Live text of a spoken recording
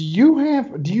Do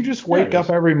you just wake up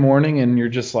every morning and you're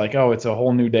just like, oh, it's a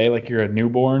whole new day, like you're a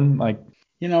newborn? Like,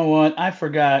 you know what? I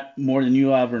forgot more than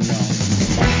you ever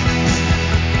know.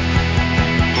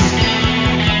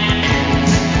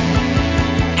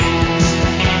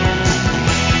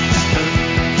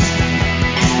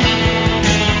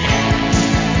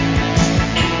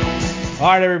 All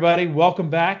right, everybody,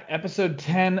 welcome back. Episode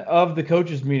 10 of the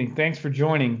Coaches Meeting. Thanks for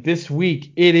joining. This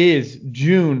week, it is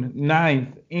June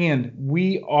 9th, and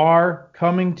we are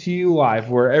coming to you live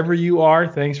wherever you are.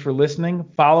 Thanks for listening.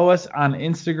 Follow us on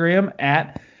Instagram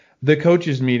at The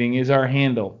Coaches Meeting is our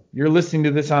handle. You're listening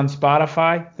to this on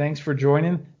Spotify. Thanks for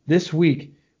joining. This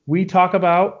week, we talk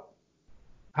about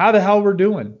how the hell we're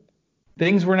doing.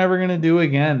 Things we're never going to do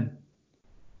again.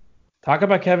 Talk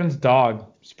about Kevin's dog.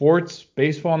 Sports,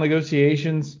 baseball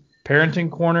negotiations, parenting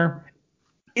corner.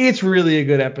 It's really a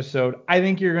good episode. I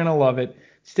think you're going to love it.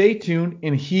 Stay tuned,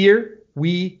 and here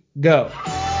we go.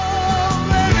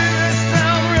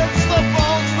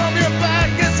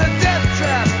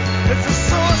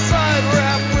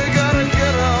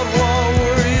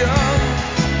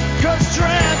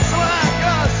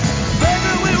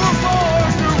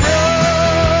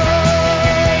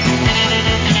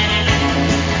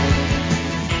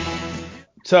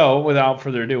 So, without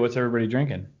further ado, what's everybody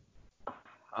drinking?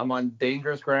 I'm on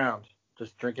dangerous ground,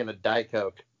 just drinking a Diet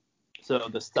Coke. So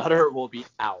the stutter will be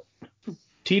out.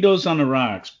 Tito's on the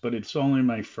rocks, but it's only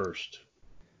my first.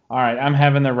 All right, I'm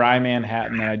having the Rye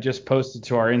Manhattan that I just posted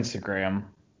to our Instagram.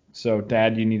 So,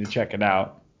 Dad, you need to check it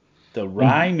out. The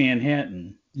Rye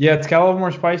Manhattan? Yeah, it's got a little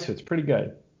more spice to it. It's pretty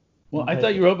good. Well, I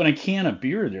thought you were opening a can of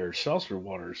beer there, seltzer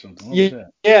water or something. What was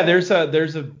that? Yeah,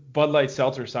 there's a Bud Light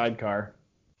seltzer sidecar.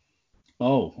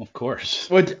 Oh, of course.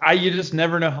 But you just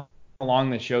never know how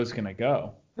long the show's going to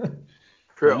go.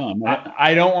 True. Yeah,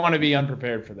 I don't want to be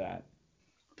unprepared for that.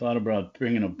 Thought about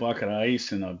bringing a bucket of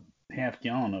ice and a half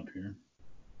gallon up here.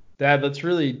 Dad, let's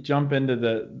really jump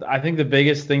into I think the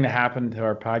biggest thing that happened to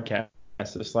our podcast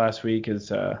this last week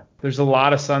is there's a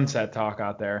lot of sunset talk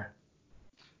out there.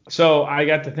 So I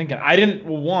got to thinking, I didn't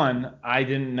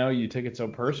know you took it so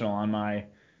personal on my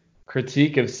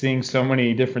critique of seeing so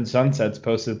many different sunsets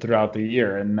posted throughout the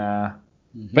year, and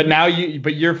but now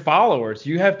your followers,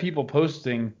 you have people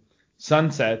posting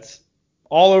sunsets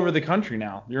all over the country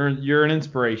now. You're an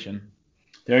inspiration.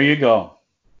 There you go.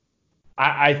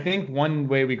 I think one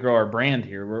way we grow our brand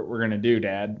here, we're gonna do,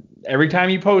 Dad. Every time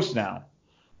you post now,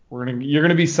 you're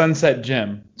gonna be Sunset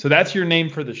Jim. So that's your name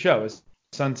for the show, is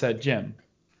Sunset Jim.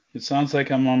 It sounds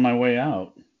like I'm on my way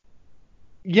out.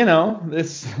 You know,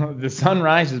 the sun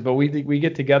rises, but we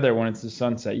get together when it's the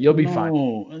sunset. You'll be fine.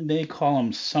 No, they call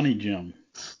him Sunny Jim.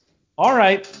 All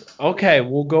right. Okay,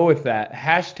 we'll go with that.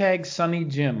 Hashtag Sunny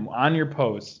Jim on your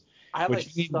post. I like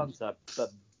sunset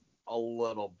a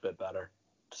little bit better.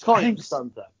 Just call it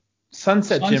sunset.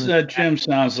 Sunset Jim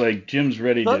sounds like Jim's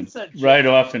ready to ride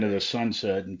off into the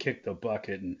sunset and kick the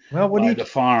bucket and buy the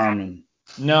farm. And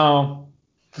No.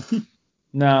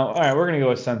 No. All right, we're going to go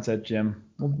with Sunset Jim.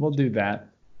 We'll do that.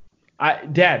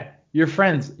 Dad, your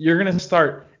friends, you're going to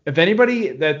start. If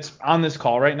anybody that's on this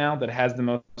call right now that has the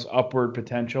most upward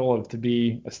potential to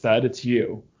be a stud, it's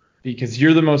you. Because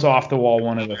you're the most off-the-wall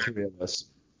one of the three of us.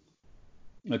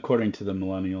 According to the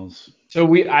millennials. So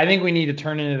I think we need to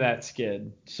turn into that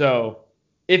skid. So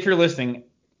if you're listening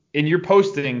and you're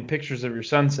posting pictures of your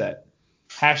sunset,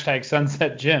 hashtag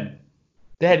Sunset Jim.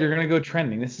 Dad, you're going to go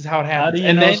trending. This is how it happens. How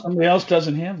do you know somebody else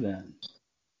doesn't have that?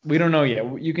 We don't know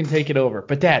yet. You can take it over.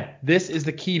 But, Dad, this is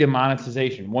the key to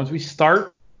monetization. Once we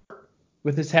start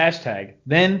with this hashtag,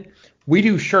 then we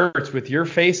do shirts with your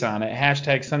face on it,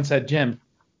 hashtag Sunset Gym.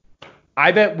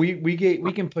 I bet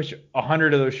we can push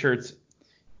 100 of those shirts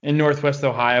in Northwest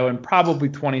Ohio and probably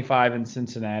 25 in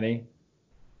Cincinnati.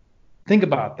 Think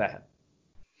about that.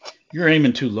 You're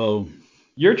aiming too low.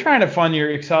 You're trying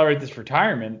to accelerate this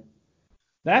retirement.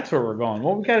 That's where we're going.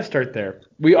 Well, we got to start there.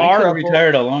 I could have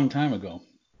retired a long time ago.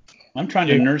 I'm trying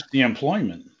to nurse the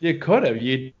employment. You could have.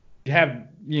 You'd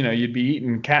be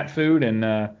eating cat food and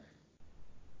Mad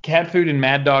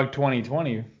Dog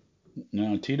 2020.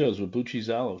 No, Tito's with Bucci's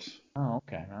Olives. Oh,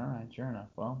 okay. All right. Sure enough.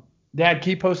 Well, Dad,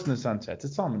 keep posting the sunsets.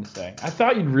 That's all I'm going to say. I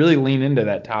thought you'd really lean into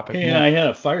that topic. Hey, I had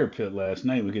a fire pit last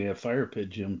night. We could have fire pit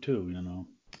Jim too, you know.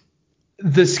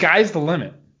 The sky's the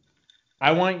limit.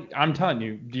 I'm telling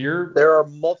you, there are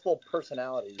multiple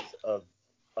personalities of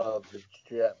the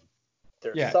gym.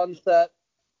 There's sunset,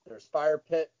 there's fire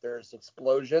pit, there's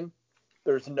explosion,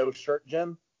 there's no shirt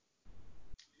Jim.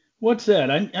 What's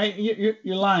that?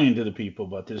 You're lying to the people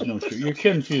about there's no shirt. You're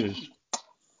confused.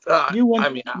 I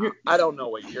don't know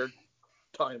what you're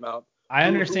talking about. I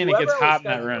understand it gets hot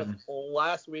in that room.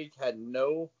 Last week had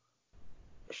no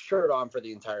shirt on for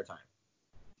the entire time.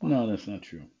 No, that's not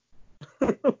true.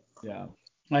 Yeah.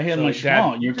 I had my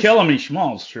Schmaltz. You're killing me,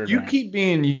 Schmaltz shirt. You keep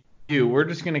being you. We're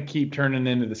just going to keep turning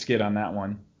into the skid on that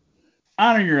one.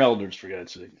 Honor your elders, for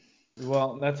God's sake.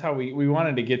 Well, that's how we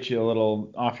wanted to get you a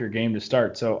little off your game to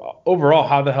start. So overall,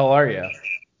 how the hell are you?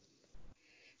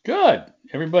 Good.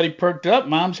 Everybody perked up.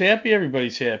 Mom's happy.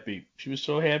 Everybody's happy. She was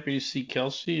so happy to see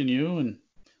Kelsey and you and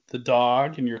the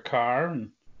dog and your car and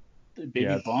the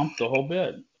baby bump, the whole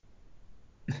bit.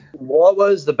 What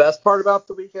was the best part about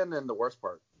the weekend and the worst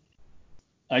part?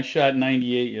 I shot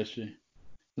 98 yesterday. It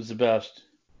was the best.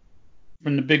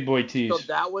 From the big boy tees. So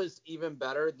that was even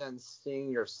better than seeing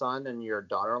your son and your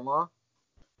daughter-in-law?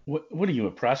 What are you,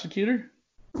 a prosecutor?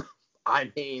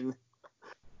 I mean...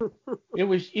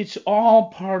 It's all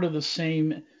part of the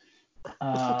same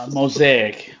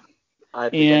mosaic. I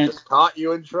think I just caught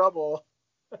you in trouble.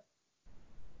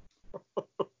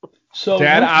 So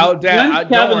Dad,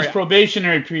 Kevin's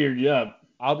probationary period up.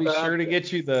 I'll be sure to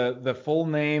get you the full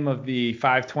name of the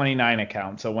 529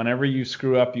 account. So whenever you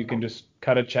screw up, you can just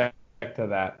cut a check to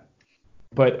that.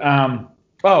 But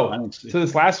so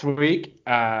this last week,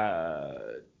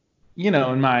 in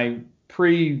my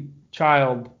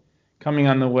pre-child coming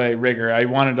on the way rigor, I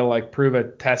wanted to prove a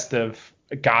test of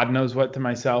God knows what to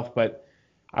myself, but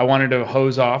I wanted to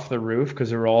hose off the roof because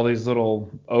there were all these little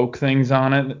oak things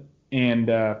on it. And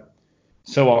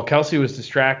so while Kelsey was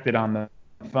distracted on the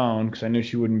phone because I knew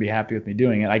she wouldn't be happy with me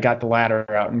doing it, I got the ladder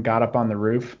out and got up on the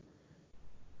roof.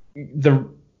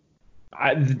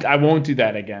 I won't do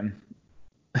that again.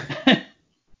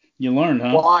 You learned,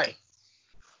 huh? Why?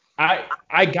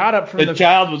 I got up from the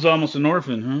child was almost an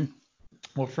orphan, huh?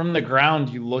 Well, from the ground,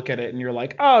 you look at it and you're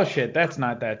like, oh, shit, that's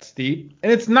not that steep.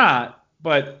 And it's not.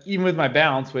 But even with my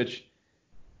balance, which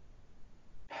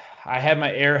I had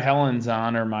my Air Helens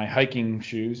on or my hiking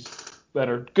shoes that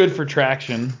are good for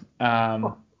traction.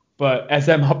 But as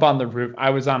I'm up on the roof, I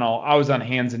was on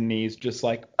hands and knees, just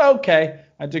like, okay.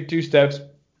 I took 2 steps,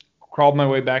 crawled my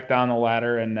way back down the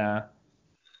ladder. And that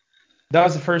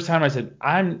was the first time I said,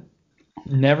 I'm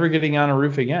never getting on a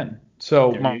roof again.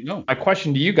 So my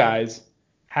question to you guys,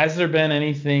 has there been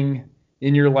anything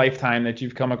in your lifetime that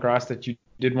you've come across that you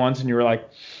did once and you were like,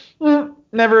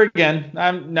 never again.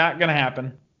 I'm not going to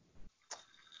happen.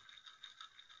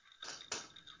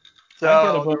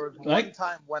 So there was one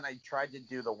time when I tried to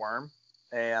do the worm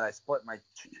and I split my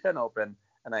chin open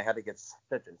and I had to get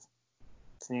stitches.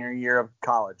 Senior year of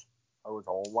college. It was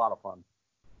a lot of fun.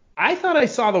 I thought I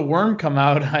saw the worm come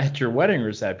out at your wedding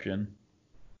reception.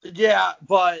 Yeah,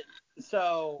 but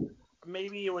so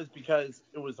maybe it was because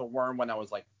it was a worm when I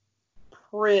was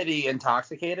pretty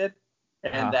intoxicated,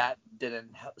 and that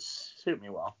didn't suit me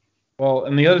well. Well,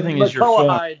 and the other thing is your form.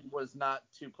 Hyde was not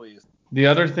too pleased. The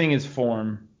other thing is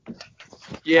form.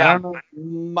 Yeah, I don't know.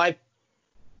 My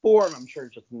form, I'm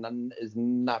sure, is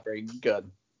not very good.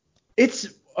 It's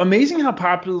amazing how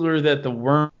popular that the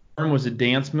worm was a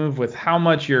dance move with how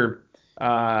much your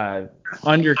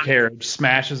undercarriage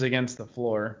smashes against the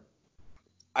floor.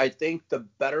 I think the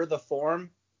better the form,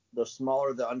 the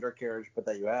smaller the undercarriage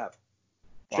that you have.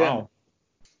 Wow. Jim,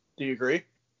 do you agree?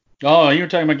 Oh, you were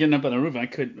talking about getting up on the roof.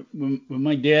 When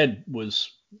my dad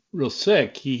was real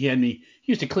sick, he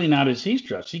used to clean out his heat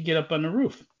struts. He'd get up on the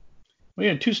roof. We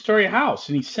had a 2-story house,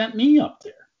 and he sent me up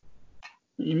there.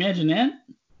 Can you imagine that?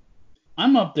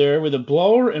 I'm up there with a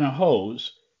blower and a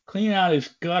hose, cleaning out his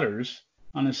gutters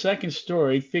on the 2nd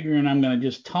story, figuring I'm going to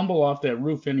just tumble off that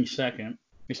roof any second.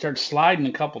 We start sliding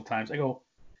a couple times. I go,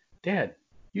 Dad,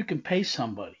 you can pay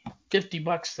somebody.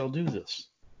 $50, they'll do this.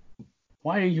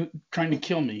 Why are you trying to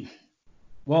kill me?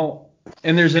 Well,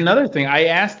 and there's another thing. I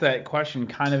asked that question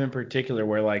kind of in particular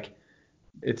where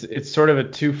it's sort of a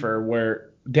twofer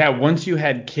where, Dad, once you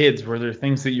had kids, were there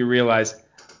things that you realized,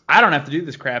 I don't have to do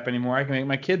this crap anymore. I can make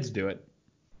my kids do it.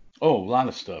 Oh, a lot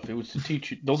of stuff. It was to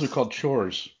teach you. Those are called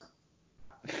chores.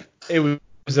 It was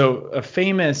a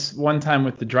famous one time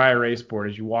with the dry erase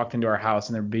board as you walked into our house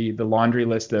and there'd be the laundry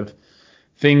list of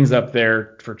things up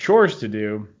there for chores to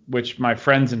do, which my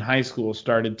friends in high school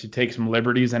started to take some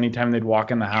liberties. Anytime they'd walk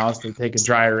in the house, they'd take a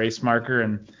dry erase marker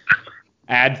and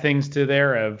add things to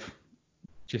there of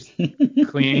just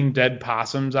cleaning dead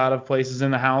possums out of places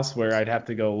in the house where I'd have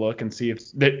to go look and see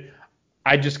if that.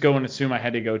 I'd just go and assume I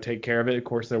had to go take care of it. Of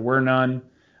course, there were none.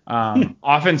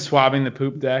 Often swabbing the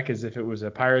poop deck as if it was a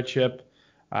pirate ship.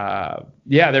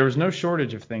 There was no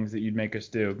shortage of things that you'd make us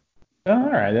do. All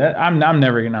right, I'm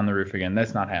never getting on the roof again.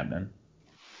 That's not happening.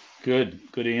 Good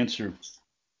answer.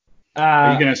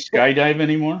 Are you gonna skydive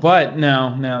anymore? But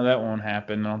no, that won't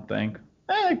happen. I don't think.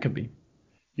 It could be.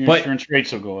 Your But insurance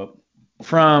rates will go up.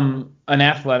 from an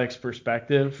athletics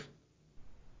perspective,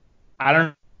 I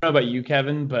don't know about you,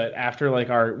 Kevin, but after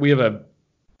we have a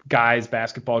guys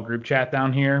basketball group chat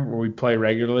down here where we play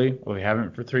regularly. Well, we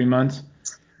haven't for 3 months.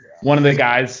 One of the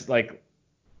guys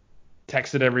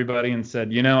texted everybody and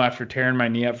said, after tearing my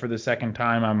knee up for the second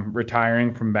time, I'm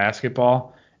retiring from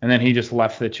basketball. And then he just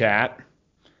left the chat.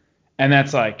 And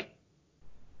that's I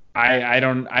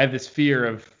have this fear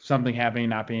of something happening,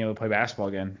 not being able to play basketball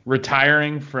again.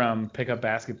 Retiring from pickup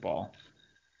basketball.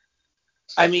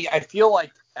 I mean, I feel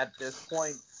like at this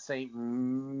point, St.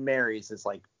 Mary's is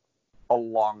a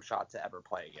long shot to ever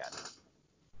play again.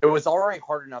 It was already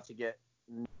hard enough to get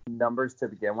numbers to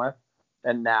begin with,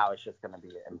 and now it's just going to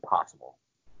be impossible.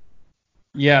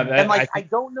 Yeah, I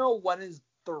don't know when is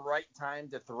the right time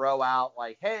to throw out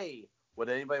hey, would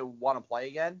anybody want to play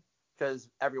again? Because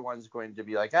everyone's going to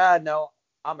be no,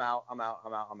 I'm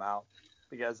out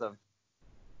because of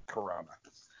Corona.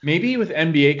 Maybe with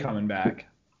NBA coming back,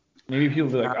 maybe people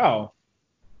will be oh.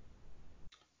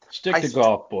 Stick to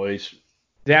golf, boys.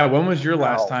 Yeah, when was your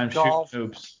last time shooting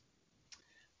hoops?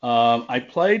 I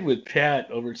played with Pat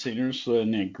over at St. Ursula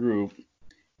in that group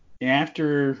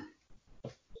after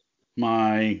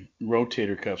my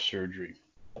rotator cuff surgery.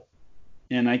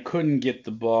 And I couldn't get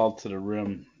the ball to the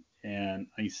rim. And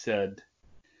I said,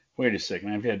 wait a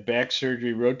second, I've had back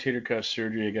surgery, rotator cuff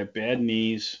surgery, I got bad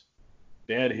knees,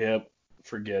 bad hip,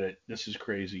 forget it. This is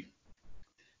crazy.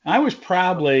 I was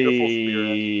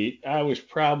probably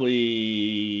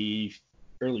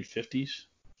early 50s.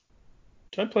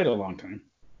 So I played a long time.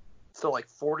 So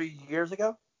 40 years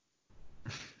ago?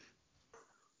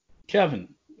 Kevin,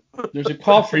 there's a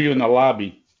call for you in the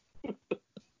lobby.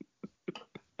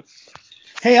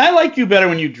 Hey, I like you better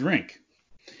when you drink.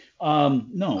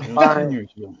 No, it was 10 years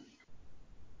ago.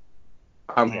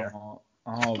 I'm here.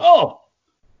 Oh,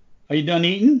 are you done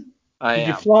eating? Did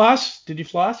you floss?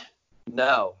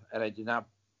 No, and I did not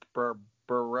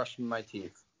brush my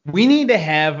teeth. We need to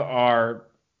have our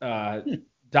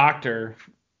doctor,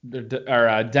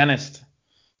 our dentist,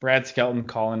 Brad Skelton,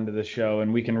 call into the show,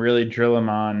 and we can really drill him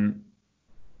on,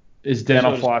 is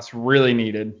dental floss really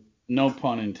needed? No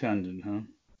pun intended, huh?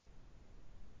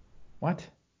 What?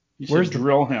 Where's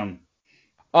drill him?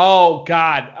 Oh,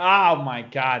 God. Oh, my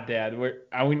God, Dad.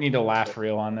 We need to laugh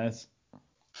real on this.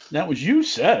 That was you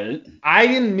said it. I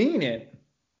didn't mean it.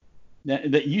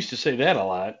 That used to say that a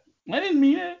lot. I didn't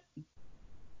mean it.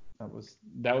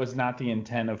 That was not the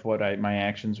intent of what my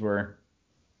actions were.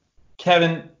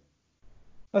 Kevin,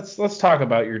 let's talk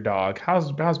about your dog.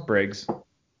 How's Briggs?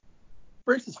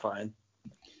 Briggs is fine.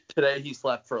 Today he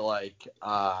slept for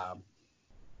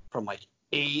from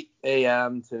 8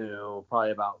 a.m. to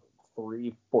probably about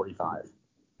 3:45.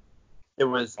 It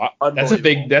was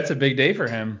unbelievable. That's a big day for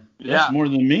him. That's more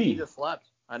than me. He just slept.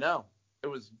 I know. It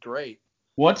was great.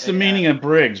 What's the meaning of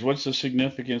Briggs? What's the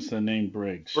significance of the name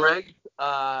Briggs? Briggs,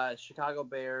 Chicago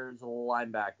Bears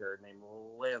linebacker named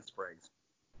Lance Briggs.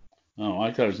 Oh,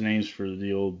 I thought his name's for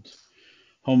the old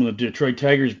home of the Detroit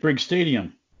Tigers, Briggs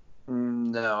Stadium.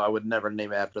 No, I would never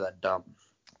name it after that dump.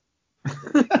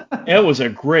 It was a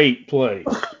great play.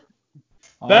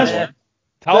 Best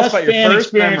Tell us about your first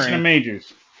experience memory in the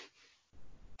majors.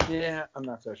 Yeah, I'm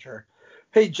not so sure.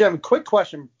 Hey, Jim, quick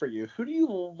question for you. Who do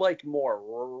you like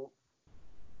more,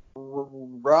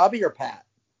 Robby or Pat?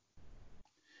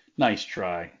 Nice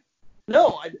try.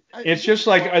 No, it's just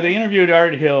they interviewed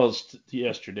Art Hills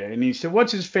yesterday, and he said,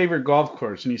 "What's his favorite golf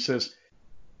course?" And he says,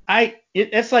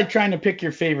 "It's like trying to pick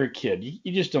your favorite kid.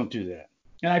 You just don't do that."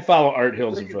 And I follow Art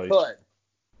Hill's advice. You could.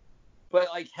 But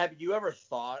have you ever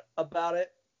thought about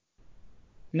it?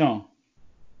 No.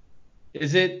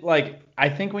 Is it I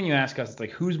think when you ask us,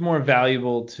 it's who's more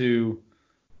valuable to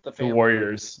the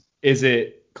Warriors? Is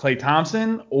it Klay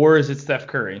Thompson or is it Steph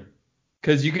Curry?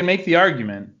 Because you can make the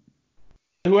argument.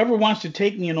 Whoever wants to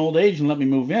take me in old age and let me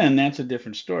move in, that's a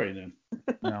different story then.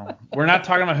 No, we're not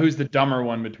talking about who's the dumber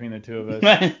one between the two of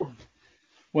us.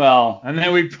 Well, and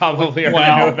then we probably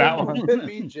already know that one. It could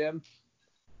be, Jim.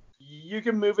 You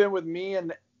can move in with me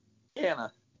and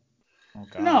Anna. Oh,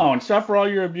 no, and suffer all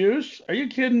your abuse? Are you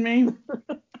kidding me?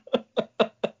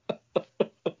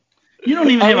 You don't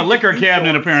even have a liquor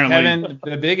cabinet, apparently. Kevin,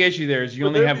 the big issue there is you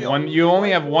only have one. You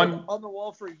only have one on the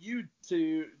wall for you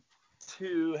to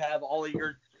have all of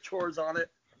your chores on it.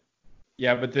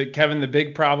 Yeah, but Kevin, the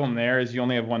big problem there is you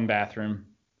only have one bathroom.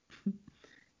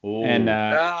 Ooh. And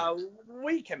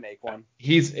we can make one.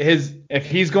 If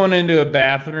he's going into a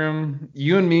bathroom,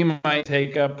 you and me might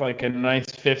take up a nice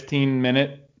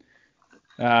 15-minute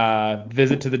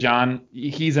visit to the John.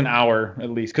 He's an hour at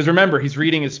least. Because remember, he's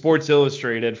reading his Sports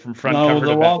Illustrated from front cover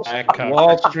to back cover.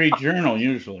 Wall Street Journal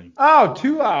usually. Oh,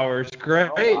 2 hours.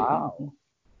 Great. Oh, wow.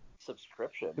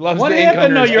 Subscription. He loves What the ink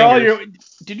happened? under No, his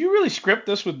fingers. Did you really script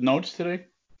this with notes today?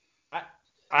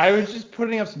 I was just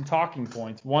putting up some talking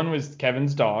points. One was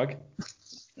Kevin's dog.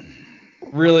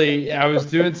 Really, I was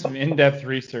doing some in-depth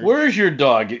research. Where is your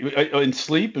dog? In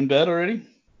sleep, in bed already?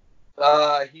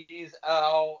 He's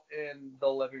out in the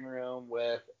living room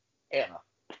with Anna.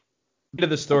 To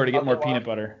the store to get more peanut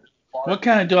butter. What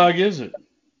kind of dog is it?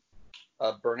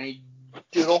 A Bernie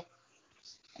Doodle.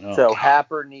 Oh. So half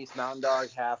Bernese Mountain Dog,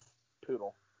 half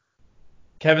Poodle.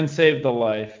 Kevin saved the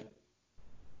life.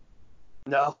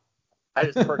 No, I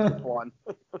just purchased one.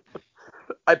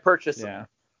 I purchased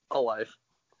a life.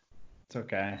 It's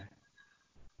okay.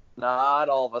 Not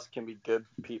all of us can be good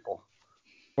people.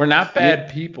 We're not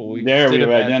bad people. We've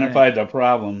identified the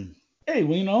problem. Hey,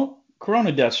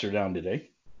 Corona deaths are down today.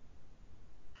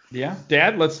 Yeah.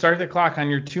 Dad, let's start the clock on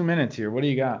your 2 minutes here. What do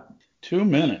you got? 2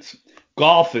 minutes.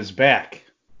 Golf is back.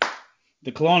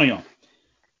 The Colonial.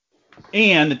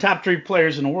 And the top 3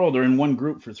 players in the world are in one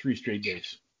group for 3 straight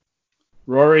days.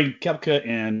 Rory, Koepka,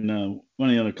 and one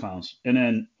of the other clowns. And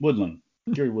then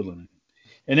Gary Woodland.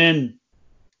 And then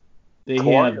they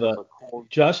have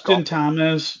Justin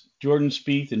Thomas, Jordan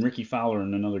Spieth, and Ricky Fowler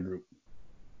in another group.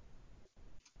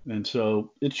 And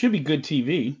so it should be good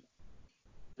TV.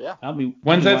 Yeah.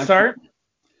 When's that start?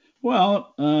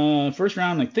 Well, first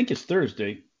round I think is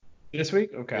Thursday. This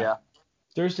week? Okay. Yeah.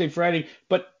 Thursday, Friday.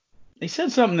 But they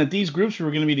said something that these groups were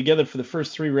going to be together for the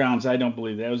first 3 rounds. I don't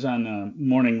believe that. It was on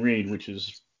Morning Read, which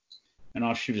is an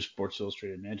offshoot of Sports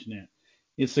Illustrated. Imagine that.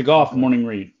 It's the golf Morning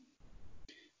Read.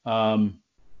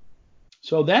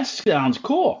 So that sounds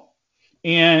cool.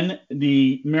 And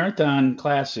the Marathon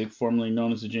Classic, formerly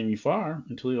known as the Jamie Farr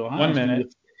in Toledo, Ohio, 1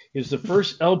 minute. is the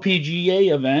first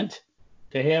LPGA event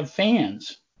to have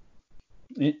fans.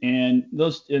 And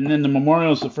then the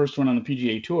Memorial is the first one on the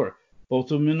PGA Tour,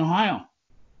 both of them in Ohio.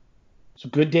 It's a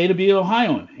good day to be an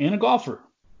Ohioan and a golfer.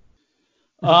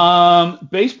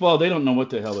 Baseball, they don't know what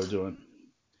the hell they're doing.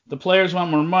 The players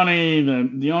want more money.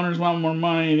 The owners want more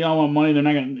money. They all want money.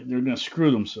 They're gonna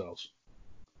screw themselves.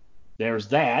 There's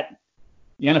that.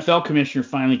 The NFL commissioner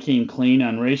finally came clean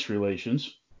on race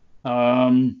relations.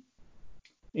 And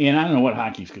I don't know what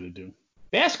hockey's gonna do.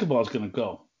 Basketball's gonna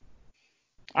go.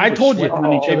 I told you.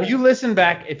 If you listen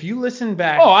back.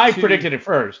 Oh, I predicted it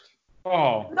first.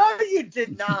 Oh. No, you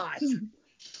did not.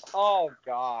 Oh,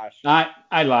 gosh.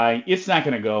 I lie. It's not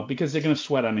going to go because they're going to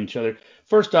sweat on each other.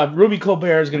 First off, Ruby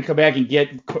Colbert is going to come back and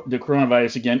get the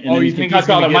coronavirus again. And you think he's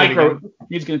going to get it again?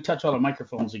 He's going to touch all the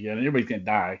microphones again, and everybody's going to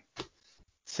die.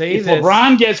 If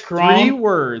LeBron gets corona. 3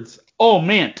 words. Oh,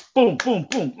 man. Boom, boom,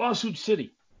 boom. Lawsuit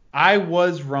City. I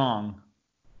was wrong.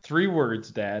 3 words,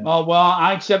 Dad. Oh, well,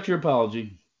 I accept your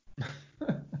apology.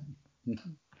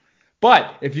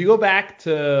 But if you go back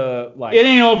to it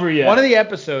ain't over yet. One of the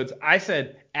episodes, I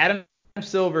said Adam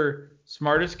Silver,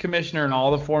 smartest commissioner in all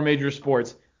the 4 major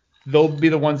sports, they'll be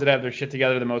the ones that have their shit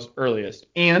together the most earliest,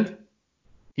 and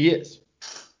he is.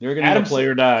 They're gonna have a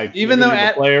player die. Even though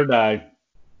a player die.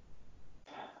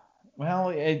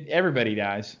 Well, everybody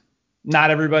dies.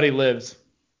 Not everybody lives.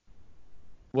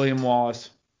 William Wallace.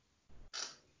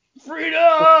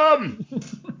 Freedom.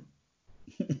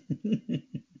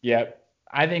 Yep.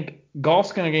 I think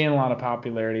golf's going to gain a lot of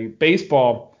popularity.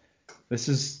 Baseball,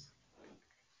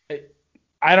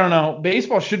 I don't know.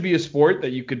 Baseball should be a sport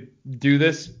that you could do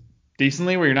this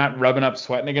decently where you're not rubbing up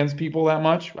sweating against people that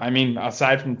much. I mean,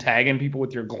 aside from tagging people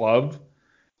with your glove,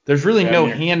 there's really no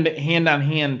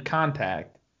hand-on-hand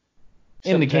contact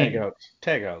in the game.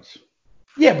 Tag outs.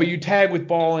 Yeah, but you tag with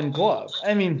ball and glove.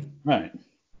 I mean, right.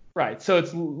 So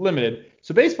it's limited.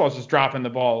 So baseball's just dropping the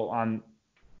ball on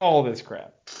all this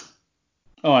crap.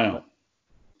 Oh, I know.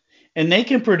 And they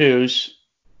can produce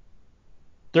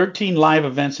 13 live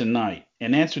events a night,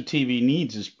 and that's what TV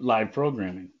needs is live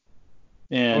programming.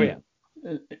 And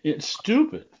it's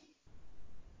stupid.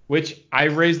 Which I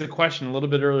raised the question a little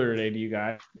bit earlier today to you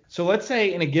guys. So let's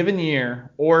say in a given year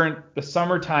or in the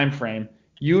summer time frame,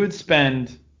 you would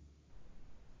spend,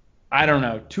 I don't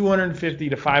know, $250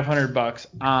 to $500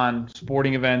 on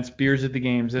sporting events, beers at the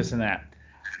games, this and that.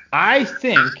 I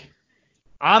think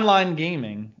online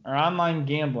gaming or online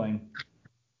gambling,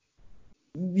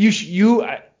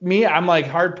 I'm like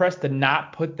hard pressed to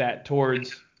not put that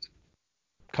towards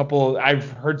a couple.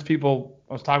 I've heard people.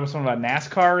 I was talking with someone about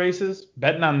NASCAR races,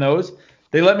 betting on those.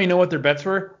 They let me know what their bets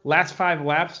were. Last 5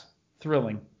 laps,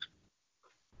 thrilling.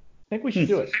 I think we should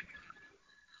do it.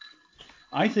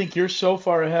 I think you're so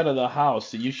far ahead of the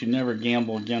house that you should never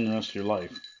gamble again the rest of your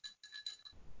life.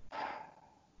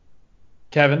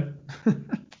 Kevin?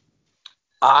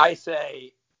 I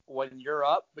say when you're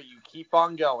up, but you keep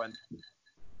on going.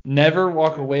 Never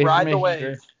walk away Ride from the a wave,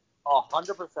 heater.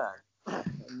 100%.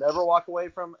 Never walk away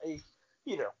from a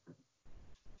heater.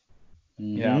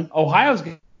 Mm-hmm. Yeah. Ohio's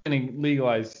going to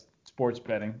legalize sports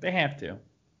betting. They have to.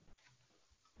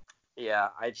 Yeah,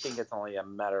 I think it's only a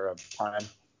matter of time.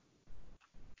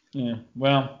 Yeah.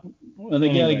 Well, they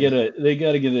anyway.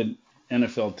 gotta get an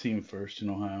NFL team first in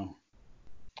Ohio.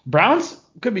 Browns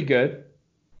could be good.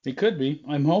 They could be.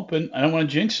 I'm hoping. I don't want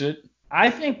to jinx it. I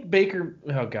think Baker.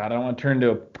 Oh God, I don't want to turn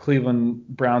to a Cleveland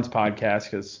Browns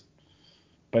podcast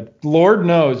but Lord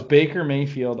knows Baker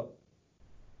Mayfield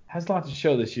has a lot to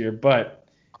show this year. But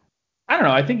I don't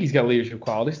know. I think he's got leadership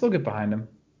qualities. They'll get behind him.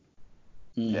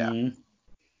 Mm-hmm. Yeah.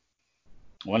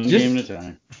 One game at a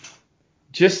time.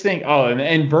 Just think. Oh,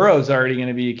 and Burrow's already going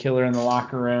to be a killer in the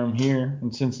locker room here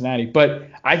in Cincinnati. But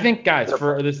I think, guys,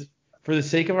 for the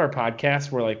sake of our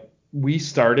podcast, we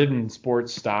started and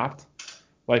sports stopped.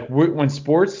 When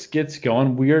sports gets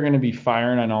going, we are going to be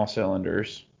firing on all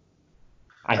cylinders.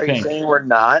 Are you saying we're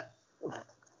not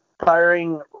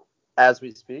firing as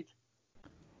we speak?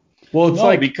 Well,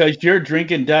 it's because you're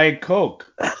drinking Diet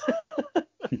Coke.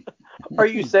 Are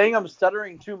you saying I'm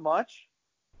stuttering too much?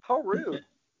 How rude.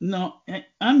 No,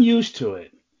 I'm used to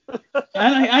it.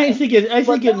 I think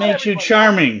it makes you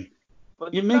charming.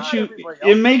 It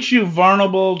makes you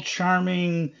vulnerable,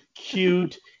 charming,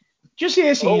 cute. Just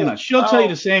ask Anna. She'll tell you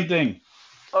the same thing.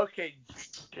 Okay,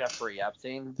 Jeffrey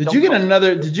Epstein. Did you get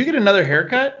another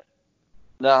haircut?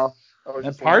 No.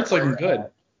 That part's looking good.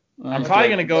 I'm probably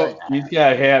gonna go. He's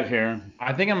got a hat here.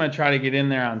 I think I'm gonna try to get in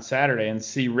there on Saturday and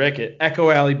see Rick at Echo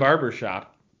Alley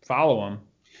Barbershop. Follow him.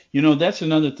 That's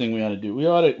another thing we ought to do. We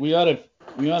ought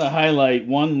to highlight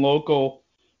one local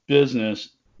business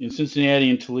in Cincinnati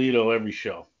and Toledo every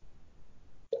show.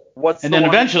 And then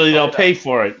eventually they'll pay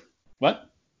for it. What?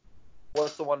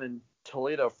 What's the one in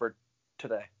Toledo for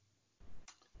today?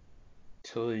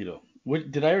 Toledo.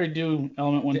 Did I already do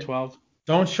Element 112?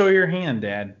 Don't show your hand,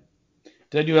 Dad.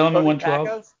 Did I do Element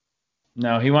 112?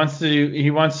 No, he wants to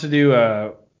do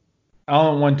Element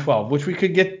 112, which we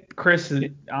could get Chris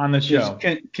on the show.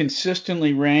 It's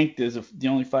consistently ranked as the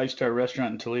only 5-star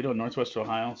restaurant in Toledo, Northwest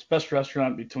Ohio. It's the best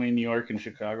restaurant between New York and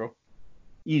Chicago,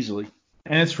 easily.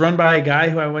 And it's run by a guy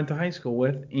who I went to high school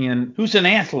with, and who's an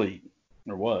athlete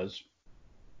or was.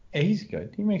 Yeah, he's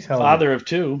good. He makes hell Father of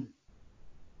 2.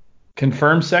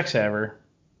 Confirmed sex haver.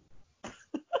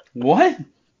 What?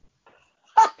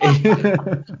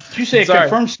 Did you say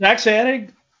confirmed sex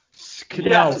addict?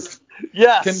 Yes.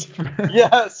 Yes.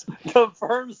 Yes.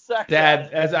 Confirmed sex. Dad,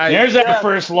 there's our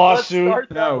first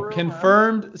lawsuit. No,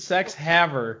 confirmed sex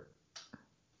haver.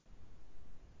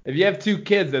 If you have 2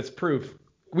 kids, that's proof.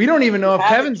 We don't even know if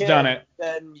Kevin's done it.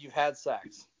 Then you've had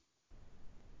sex.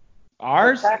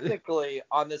 Ours? So technically,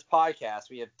 on this podcast,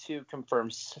 we have 2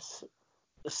 confirmed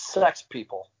sex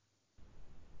people.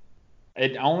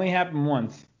 It only happened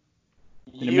once.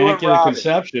 Immaculate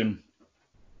conception.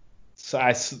 So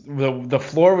the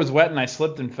floor was wet and I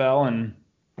slipped and fell and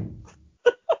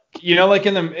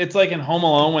it's like in Home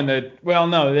Alone when they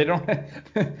don't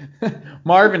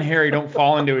Marv and Harry don't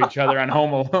fall into each other on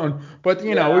Home Alone, but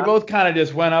we both kind of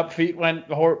just went up, feet went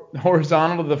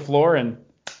horizontal to the floor and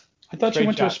I thought you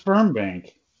went to a sperm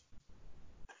bank.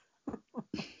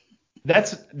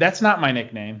 That's not my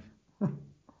nickname.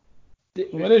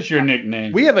 What is your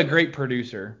nickname? We have a great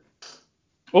producer.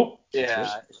 Oh.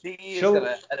 Yeah, she's going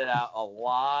to edit out a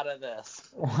lot of this.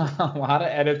 A lot of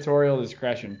editorial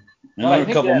discretion. In a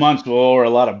couple months, we'll order a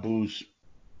lot of booze.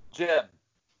 Jim.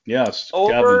 Yes,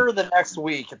 Over the next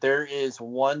week, there is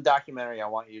one documentary I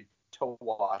want you to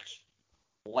watch.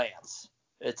 Lance.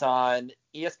 It's on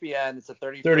ESPN. It's a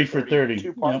 30 for 30.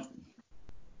 2 parts. Yep.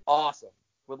 Awesome.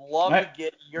 Would love to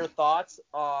get your thoughts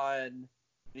on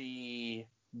the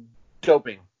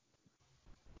doping.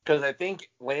 Because I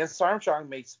think Lance Armstrong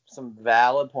makes some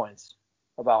valid points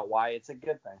about why it's a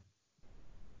good thing.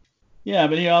 Yeah,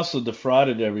 but he also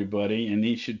defrauded everybody, and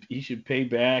he should pay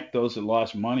back those that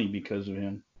lost money because of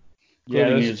him.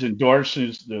 Including his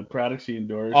endorsements, the products he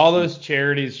endorsed. All those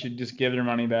charities should just give their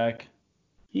money back.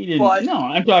 He didn't.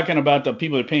 I'm talking about the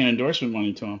people that are paying endorsement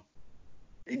money to him.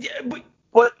 Yeah,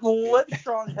 but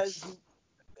Livestrong has,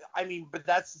 but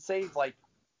that's saved like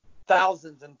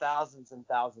thousands and thousands and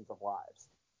thousands of lives.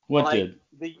 What did?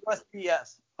 The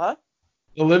USPS, huh?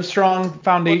 The Livestrong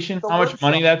Foundation, how much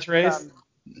money that's raised?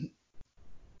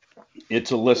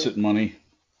 It's illicit money.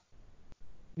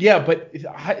 Yeah, but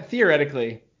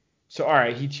theoretically, So all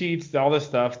right, he cheats, all this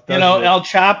stuff. You know, El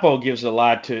Chapo gives a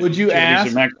lot to Would you charities ask?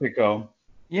 in Mexico.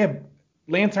 Yeah,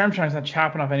 Lance Armstrong's not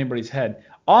chopping off anybody's head.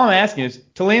 All I'm asking is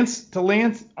to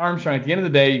Lance Armstrong. At the end of the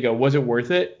day, you go, was it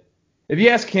worth it? If you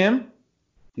ask him,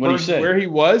 What do you say? where he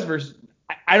was versus,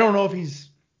 I don't know if he's.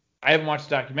 I haven't watched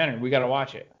the documentary. We got to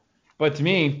watch it. But to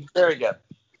me, very good.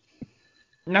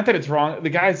 Not that it's wrong. The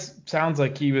guy sounds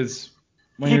like he was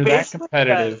when He you're that basically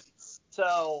competitive.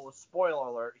 So, spoiler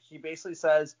alert. He basically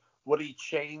says, would he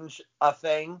change a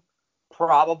thing?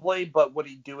 Probably, but would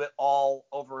he do it all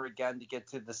over again to get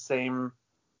to the same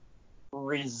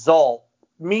result?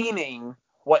 Meaning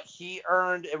what he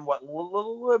earned and what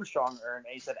Livestrong earned.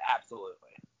 And he said, absolutely.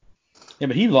 Yeah,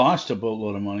 but he lost a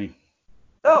boatload of money.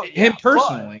 Oh, yeah, him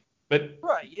personally, but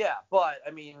right, yeah, but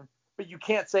I mean, but you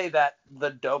can't say that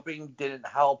the doping didn't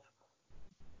help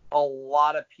a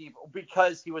lot of people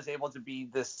because he was able to be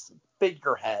this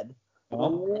figurehead.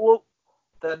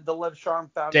 Then the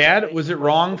Livestrong Foundation. Dad, was it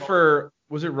wrong for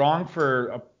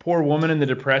a poor woman in the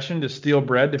Depression to steal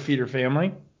bread to feed her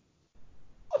family?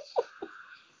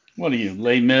 What are you,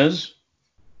 Les Mis?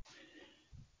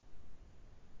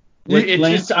 What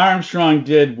Lance Armstrong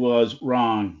did was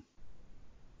wrong.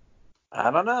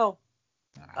 I don't know.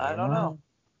 I don't know.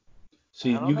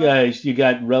 See, you guys, you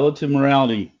got relative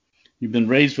morality. You've been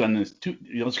raised on this.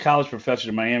 Those college professors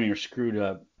in Miami are screwed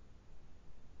up.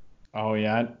 Oh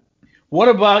yeah. What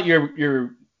about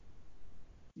your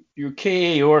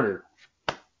KA order?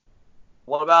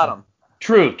 What about him?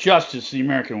 Truth, justice, the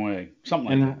American way,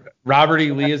 something like that. Robert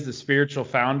E. Lee is the spiritual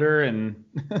founder, and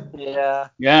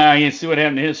yeah, you see what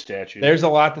happened to his statue. There's a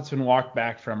lot that's been walked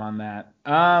back from on that.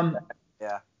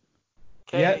 Yeah.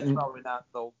 KA is probably not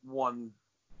the one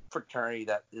fraternity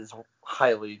that is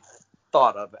highly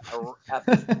thought of at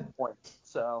this point.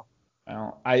 So.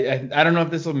 Well, I don't know if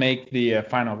this will make the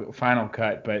final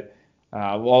cut, but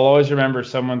we'll always remember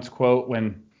someone's quote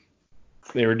when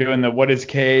they were doing the "What is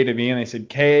KA to me?" and they said,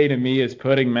 "KA to me is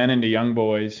putting men into young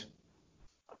boys."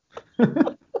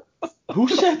 Who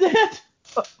said that?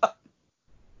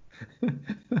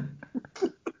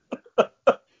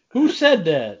 Who said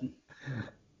that?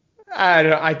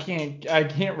 I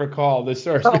can't recall the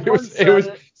source.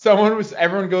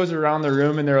 Everyone goes around the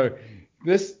room and they're like,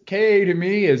 "This KA to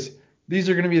me is these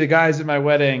are going to be the guys at my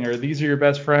wedding, or these are your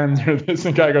best friends," or this.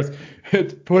 And the guy goes,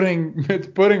 "It's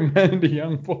putting men into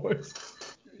young boys."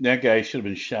 That guy should have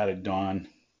been shot at dawn.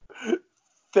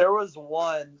 There was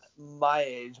one my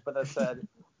age, but that said,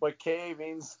 what KA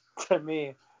means to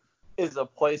me is a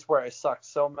place where I suck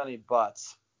so many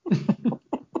butts.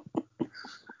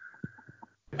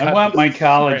 I want my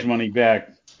college money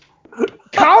back.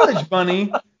 College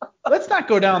money? Let's not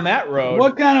go down that road.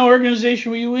 What kind of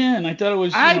organization were you in? I thought it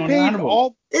was paid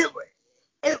all.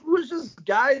 It was just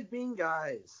guys being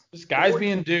guys. Just guys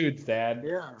being dudes, Dad.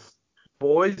 Yeah.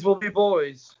 Boys will be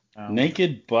boys. Oh.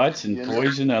 Naked butts and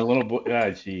poison a little boy.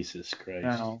 Oh, Jesus Christ.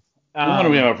 No. No wonder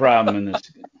we have a problem in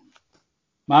this.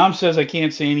 Mom says I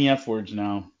can't say any F words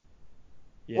now.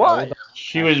 Yeah, what?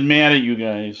 She was mad at you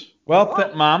guys.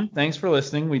 Well, Mom, thanks for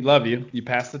listening. We love you. You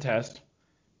passed the test.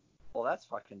 Well, that's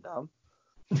fucking dumb.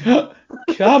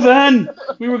 Kevin,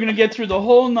 we were gonna get through the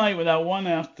whole night without one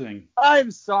F thing. I'm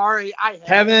sorry.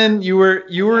 Kevin, you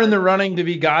were in the running to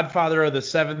be godfather of the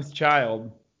 7th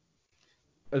child.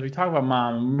 As we talk about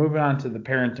Mom, moving on to the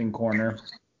parenting corner.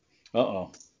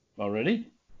 Uh-oh. Already?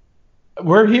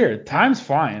 We're here. Time's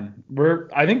flying.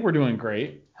 I think we're doing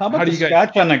great. How about the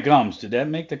scotch on the gums? Did that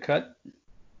make the cut?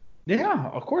 Yeah,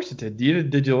 of course it did.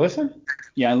 Did you listen?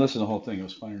 Yeah, I listened to the whole thing. It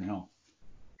was fire in hell.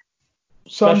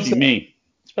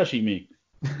 Especially me.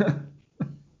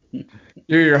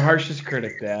 You're your harshest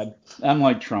critic, Dad. I'm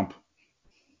like Trump.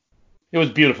 It was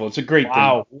beautiful. It's a great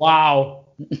thing. Wow.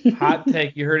 Hot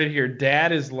take. You heard it here.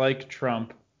 Dad is like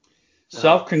Trump.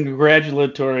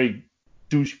 Self-congratulatory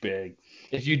douchebag.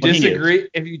 If you disagree,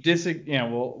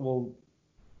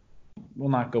 we'll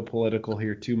not go political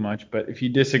here too much, but if you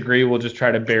disagree, we'll just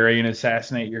try to bury and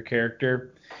assassinate your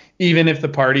character, even if the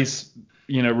party's,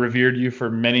 revered you for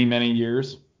many, many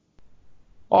years.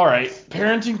 All right,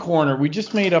 parenting corner. We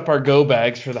just made up our go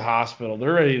bags for the hospital.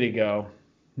 They're ready to go.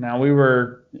 Now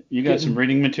You got some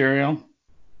reading material?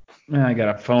 I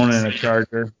got a phone and a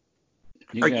charger.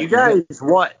 Are you guys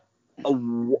what?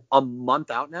 A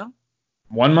month out now?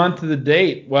 1 month to the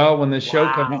date. Well, when the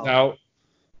show comes out,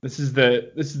 this is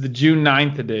the June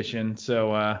 9th edition,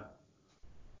 so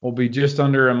we'll be just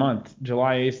under a month.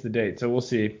 July 8th the date, so we'll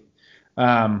see.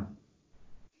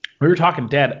 We were talking,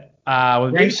 Dad.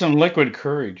 Bring some liquid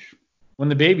courage. When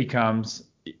the baby comes,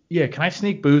 can I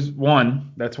sneak booze?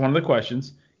 That's one of the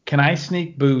questions. Can I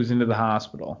sneak booze into the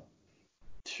hospital?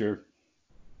 Sure.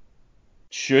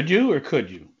 Should you or could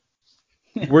you?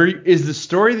 Is the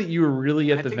story that you were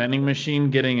really at I the think- vending machine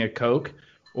getting a Coke,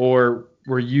 or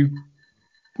were you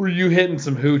hitting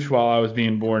some hooch while I was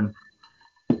being born?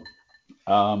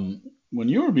 When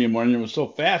you were being born, it was so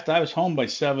fast. I was home by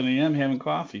 7 a.m. having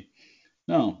coffee.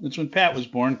 No, it's when Pat was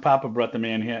born. Papa brought the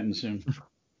Manhattans in.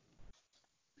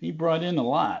 He brought in a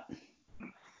lot.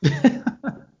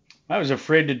 I was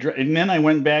afraid to drive, and then I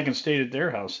went back and stayed at their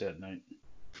house that night.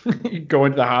 You go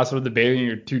into the hospital with the baby and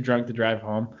you're too drunk to drive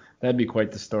home. That'd be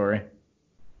quite the story.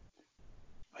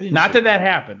 Not that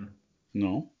happened.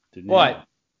 No, didn't. What? Happen.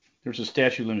 There's a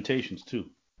statute of limitations too.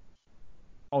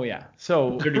 Oh yeah.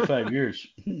 So 35 years.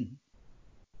 10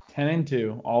 and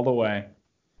 2 all the way.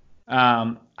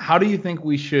 How do you think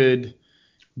we should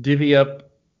divvy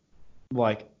up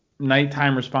like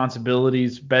nighttime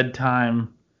responsibilities,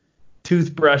 bedtime,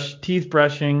 teeth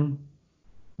brushing,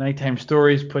 nighttime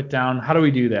stories put down? How do we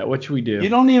do that? What should we do? You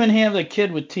don't even have the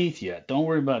kid with teeth yet. Don't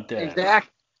worry about that. Exactly.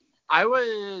 I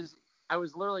was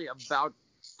literally about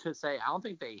to say I don't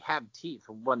think they have teeth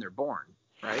when they're born,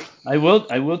 right? I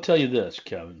will tell you this,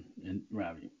 Kevin and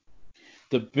Robby.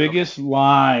 The biggest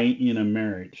lie in a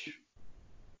marriage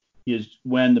is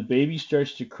when the baby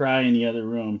starts to cry in the other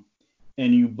room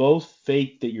and you both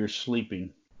fake that you're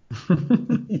sleeping.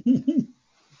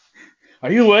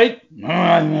 Are you awake? No,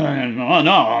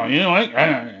 are you awake?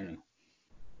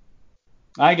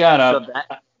 I got up.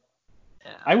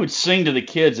 I would sing to the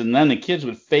kids, and then the kids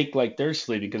would fake like they're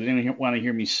sleeping because they didn't want to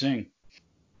hear me sing.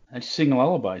 I'd sing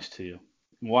lullabies to you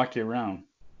and walk you around.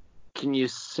 Can you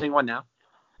sing one now?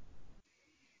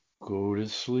 Go to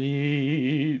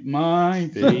sleep, my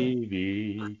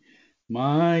baby,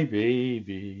 my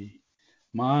baby,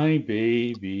 my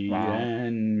baby Wow.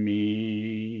 and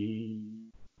me.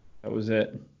 That was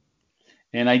it.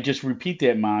 And I just repeat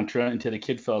that mantra until the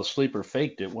kid fell asleep or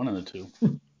faked it, one of the two.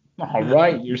 All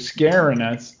right, you're scaring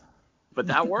us. But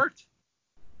that worked.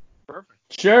 Perfect.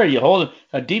 Sure, you hold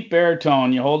a deep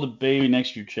baritone, you hold the baby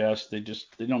next to your chest. They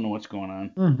don't know what's going on.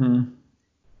 Mm-hmm.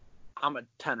 I'm a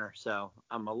tenor, so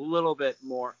I'm a little bit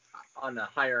more on a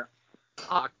higher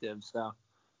octave, so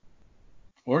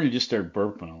Or you just start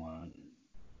burping a lot.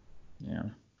 Yeah.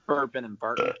 burping and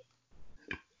barking.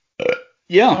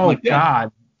 Yeah. Oh like that.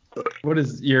 God. What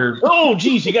is your? Oh,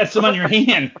 geez, you got some on your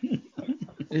hand.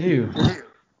 Ew.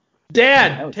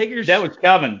 Dad, take your. That was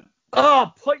Kevin.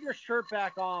 Oh, put your shirt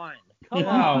back on. Come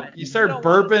on. You start don't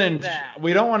wanna burping see and that.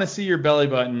 we don't want to see your belly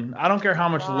button. I don't care how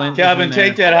much lint. Kevin, is in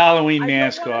take there. that Halloween I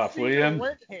mask don't wanna off, see will your you?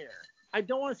 lint hair. I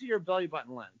don't want to see your belly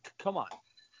button lint. Come on.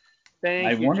 Thank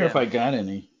I you, wonder if Jim. I got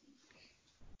any.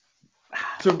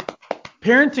 So,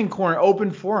 parenting corner,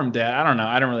 open forum, Dad. I don't know.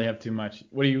 I don't really have too much.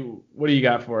 What do you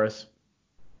got for us?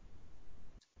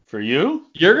 For you?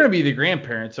 You're gonna be the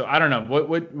grandparent, so I don't know.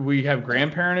 What we have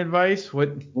grandparent advice?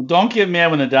 What? Well, don't get mad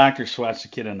when the doctor swats the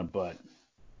kid on the butt.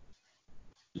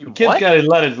 The kid's What? got to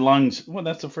let his lungs. Well,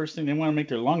 that's the first thing they want to make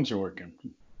their lungs are working.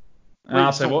 And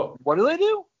I'll say, well, what do they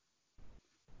do?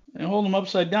 And hold him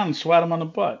upside down and swat him on the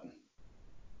butt.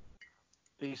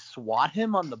 They swat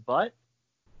him on the butt?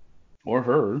 Or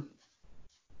her.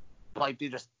 Like they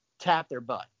just tap their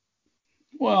butt?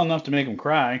 Well, enough to make him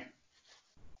cry.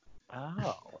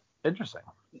 Oh, interesting.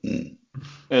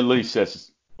 At least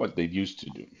that's what they used to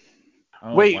do.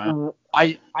 oh, Wait, wow.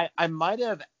 I might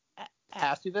have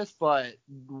asked you this, but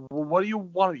what do you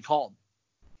want to be called?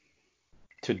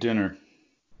 To dinner.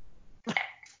 The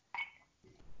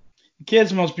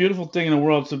kid's the most beautiful thing in the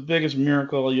world. It's the biggest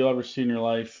miracle you'll ever see in your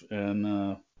life.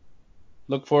 And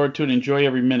look forward to it. Enjoy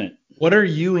every minute. What are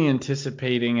you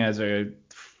anticipating as a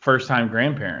first-time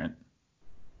grandparent?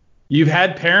 You've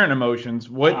had parent emotions.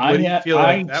 What do you feel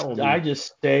like that will be? I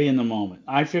just stay in the moment.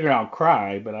 I figure I'll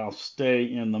cry, but I'll stay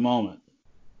in the moment.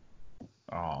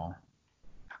 Oh,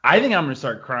 I think I'm gonna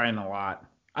start crying a lot.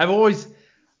 I've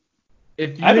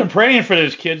been praying for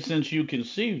this kid since you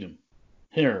conceived him.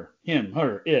 Her, him,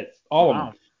 her, it, all of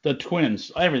them. The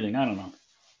twins, everything. I don't know.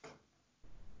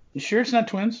 You sure it's not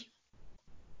twins?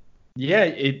 Yeah,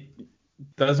 it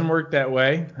doesn't work that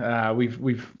way.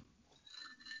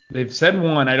 They've said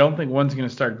one. I don't think one's gonna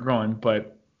start growing,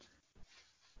 but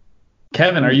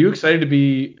Kevin, are you excited to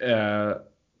be A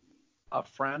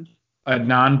friend? a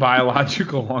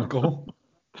non-biological uncle?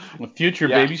 A future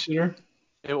babysitter?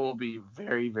 It will be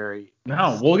very, very.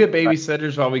 No, we'll get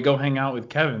babysitters while we go hang out with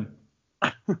Kevin.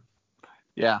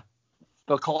 Yeah.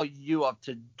 They'll call you up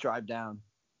to drive down.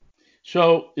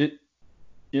 So this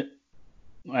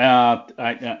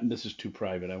is too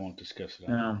private. I won't discuss it.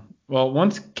 No. Well,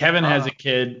 once Kevin has a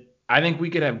kid, I think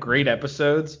we could have great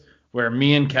episodes where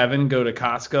me and Kevin go to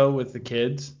Costco with the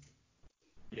kids.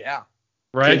 Yeah.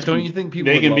 Right? Kids Don't you think people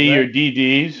they would can love be that? your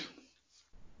DDs?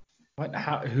 What?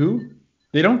 How? Who?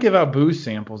 They don't give out booze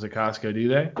samples at Costco, do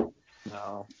they?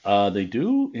 No. They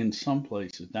do in some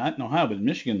places, not in Ohio, but in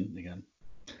Michigan again.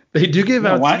 They do give You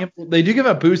know out what? They do give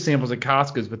out booze samples at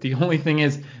Costco's, but the only thing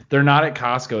is they're not at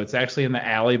Costco. It's actually in the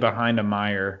alley behind a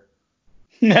Meijer.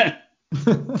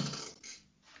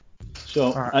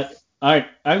 So All right.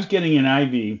 I was getting an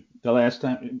IV the last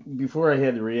time before I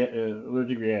had the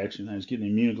allergic reaction. I was getting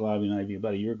an immunoglobulin IV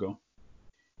about a year ago,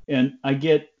 and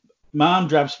mom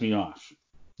drops me off,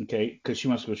 okay, because she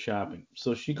wants to go shopping.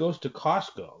 So she goes to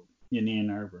Costco in Ann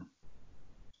Arbor,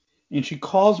 and she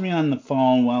calls me on the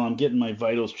phone while I'm getting my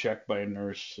vitals checked by a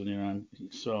nurse. And,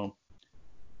 so in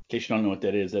case you don't know what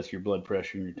that is, that's your blood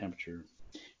pressure and your temperature.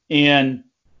 And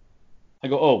I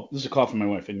go, oh, this is a call from my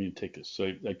wife. I need to take this.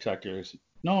 So I talked to her. I said,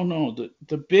 no,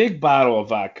 the big bottle of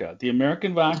vodka, the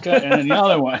American vodka, and then the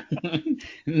other one. And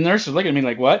the nurse was looking at me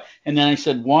like, what? And then I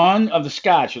said, one of the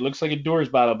scotch. It looks like a Doors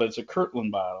bottle, but it's a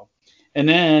Kirtland bottle. And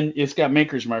then it's got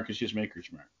Maker's Mark. It's just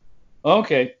Maker's Mark.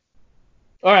 Okay.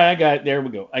 All right, I got it. There we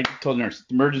go. I told the nurse,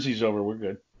 the emergency's over. We're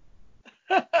good.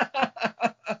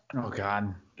 Oh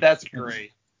God. That's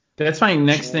great. That's my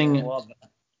next thing. Love that.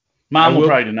 Mom will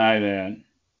probably deny that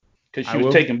because she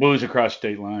was taking booze across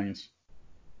state lines.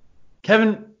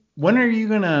 Kevin, when are you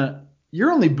gonna?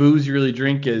 Your only booze you really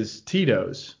drink is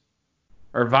Tito's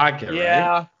or vodka, right?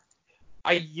 Yeah.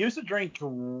 I used to drink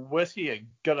whiskey a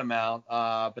good amount,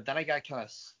 but then I got kind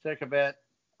of sick of it.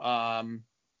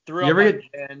 Threw up on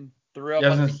gin, threw up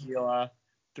on tequila,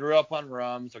 threw up on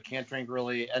rum, so can't drink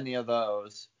really any of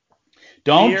those.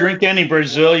 Don't drink any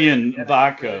Brazilian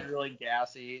vodka. Really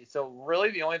gassy. So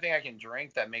really the only thing I can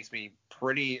drink that makes me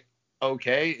pretty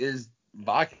okay is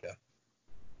vodka.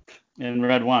 And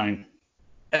red wine.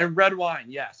 And red wine,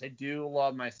 yes. I do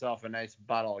love myself a nice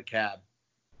bottle of Cab.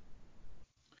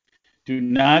 Do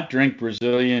not drink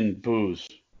Brazilian booze.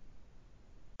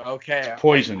 Okay. It's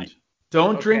poisoned.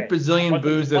 Don't drink Brazilian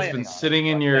booze that's been sitting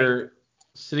in your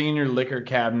liquor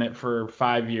cabinet for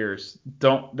 5 years.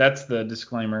 Don't. That's the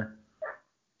disclaimer.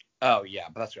 Oh yeah,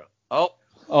 but that's good. Oh,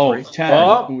 10.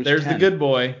 Oh, there's 10. The good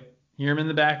boy. Hear him in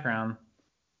the background.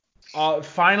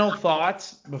 Final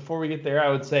thoughts before we get there. I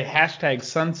would say hashtag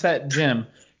Sunset Gym.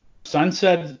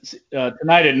 Sunset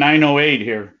tonight at 9:08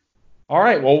 here. All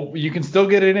right. Well, you can still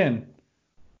get it in.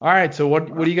 All right. So what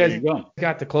do you guys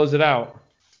got to close it out?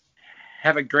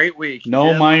 Have a great week. No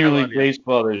Jim, minor league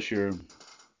baseball this year.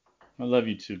 I love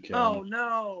you too, Kevin. Oh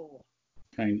no.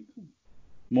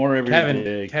 More every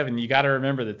day. Kevin, you got to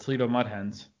remember the Toledo Mud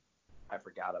Hens. I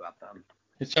forgot about them.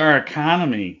 It's our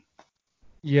economy.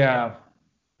 Yeah.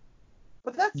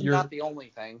 But that's not the only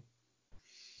thing.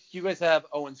 You guys have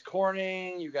Owens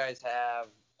Corning. You guys have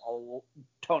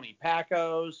Tony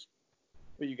Pacos.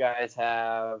 You guys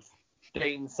have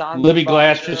Dayton Sanz. Libby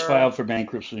Glass just filed for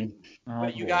bankruptcy.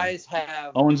 But you guys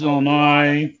have Owens,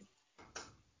 Illinois.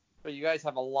 But you guys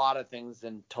have a lot of things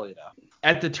in Toledo.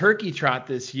 At the Turkey Trot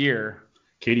this year,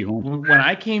 Katie Holmes. When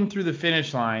I came through the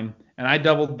finish line and I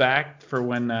doubled back for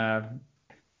when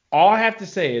all I have to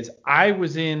say is I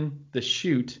was in the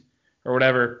chute or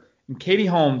whatever, and Katie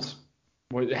Holmes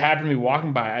happened to be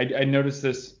walking by. I noticed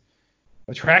this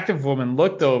attractive woman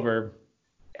looked over,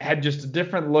 had just a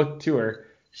different look to her,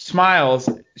 smiles.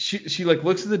 She like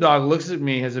looks at the dog, looks at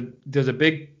me, does a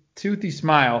big toothy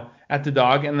smile at the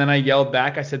dog, and then I yelled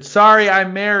back. I said, "Sorry,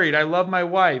 I'm married. I love my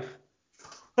wife."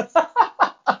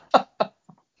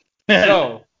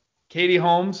 So, Katie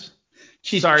Holmes,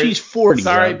 she's 40.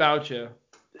 Sorry about you.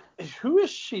 Who is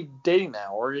she dating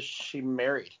now, or is she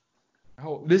married?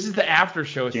 Oh, this is the after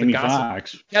show. It's Jamie the gossip.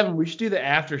 Foxx. Kevin, we should do the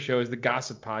after show as the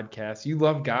gossip podcast. You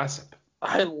love gossip.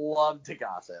 I love to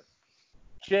gossip.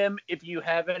 Jim, if you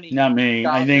have any Not me.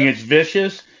 gossip, I think it's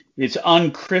vicious, it's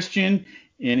unchristian,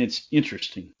 and it's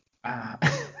interesting.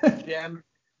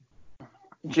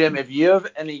 Jim, if you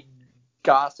have any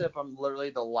gossip, I'm literally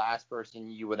the last person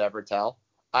you would ever tell.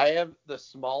 I have the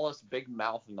smallest big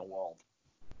mouth in the world.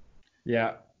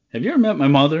 Yeah. Have you ever met my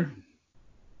mother?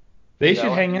 They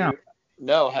should hang out.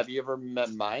 No, have you ever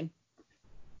met mine?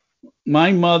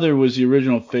 My mother was the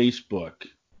original Facebook.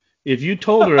 If you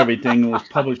told her everything, it was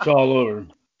published all over.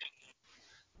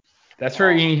 That's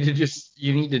where you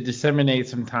need to disseminate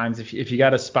sometimes. If you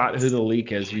got to spot who the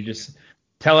leak is, you just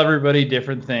tell everybody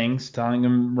different things, telling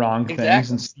them wrong things,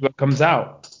 and see what comes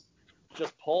out.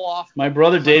 Just pull off. My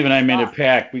brother Dave and I made a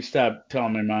pact. We stopped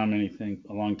telling my mom anything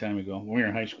a long time ago when we were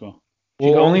in high school.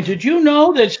 Did you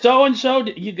know that so-and-so?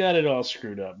 You got it all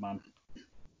screwed up, Mom.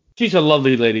 She's a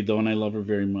lovely lady, though, and I love her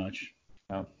very much.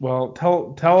 Well,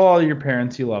 tell all your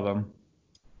parents you love them.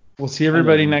 We'll see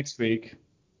everybody next week.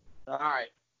 All right.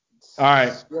 All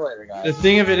right. See you later, guys. The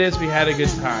thing of it is, we had a good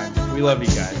time. We love you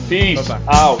guys. Peace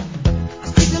Bye-bye. out.